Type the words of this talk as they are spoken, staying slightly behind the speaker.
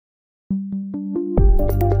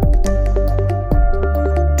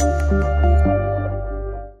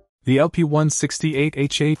The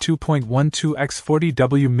LP-168HA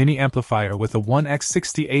 2.12x40W mini amplifier with a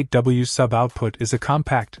 1x68W sub-output is a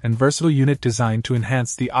compact and versatile unit designed to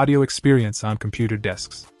enhance the audio experience on computer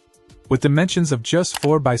desks. With dimensions of just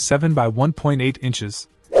 4 by 7 by 1.8 inches,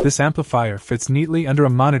 this amplifier fits neatly under a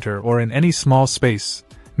monitor or in any small space,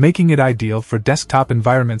 making it ideal for desktop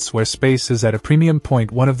environments where space is at a premium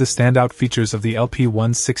point. One of the standout features of the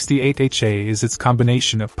LP-168HA is its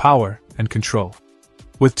combination of power and control.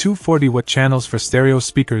 With two 40-watt channels for stereo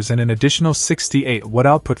speakers and an additional 68-watt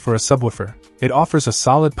output for a subwoofer, it offers a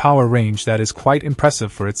solid power range that is quite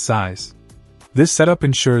impressive for its size. This setup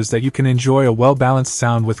ensures that you can enjoy a well-balanced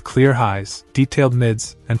sound with clear highs, detailed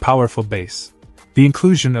mids, and powerful bass. The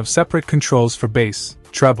inclusion of separate controls for bass,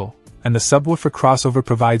 treble, and the subwoofer crossover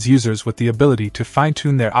provides users with the ability to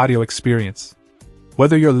fine-tune their audio experience.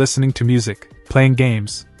 Whether you're listening to music, playing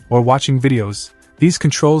games, or watching videos, these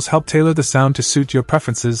controls help tailor the sound to suit your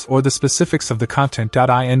preferences or the specifics of the content.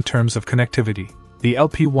 In terms of connectivity, the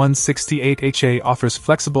LP-168HA offers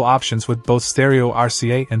flexible options with both stereo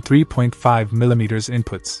RCA and 3.5mm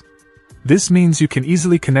inputs. This means you can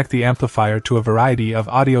easily connect the amplifier to a variety of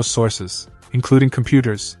audio sources, including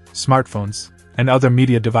computers, smartphones, and other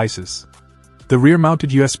media devices. The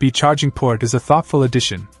rear-mounted USB charging port is a thoughtful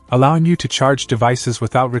addition, allowing you to charge devices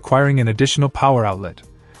without requiring an additional power outlet,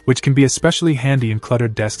 which can be especially handy in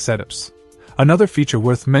cluttered desk setups. Another feature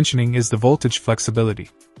worth mentioning is the voltage flexibility.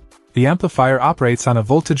 The amplifier operates on a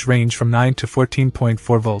voltage range from 9 to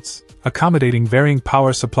 14.4 volts, accommodating varying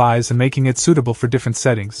power supplies and making it suitable for different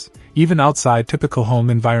settings, even outside typical home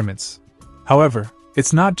environments. However,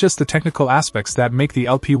 it's not just the technical aspects that make the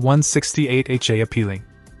LP-168HA appealing.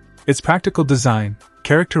 Its practical design,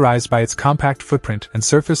 characterized by its compact footprint and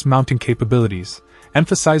surface mounting capabilities,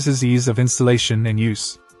 emphasizes ease of installation and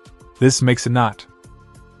use. This makes it not.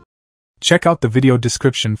 Check out the video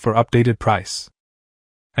description for updated price.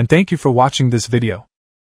 And thank you for watching this video.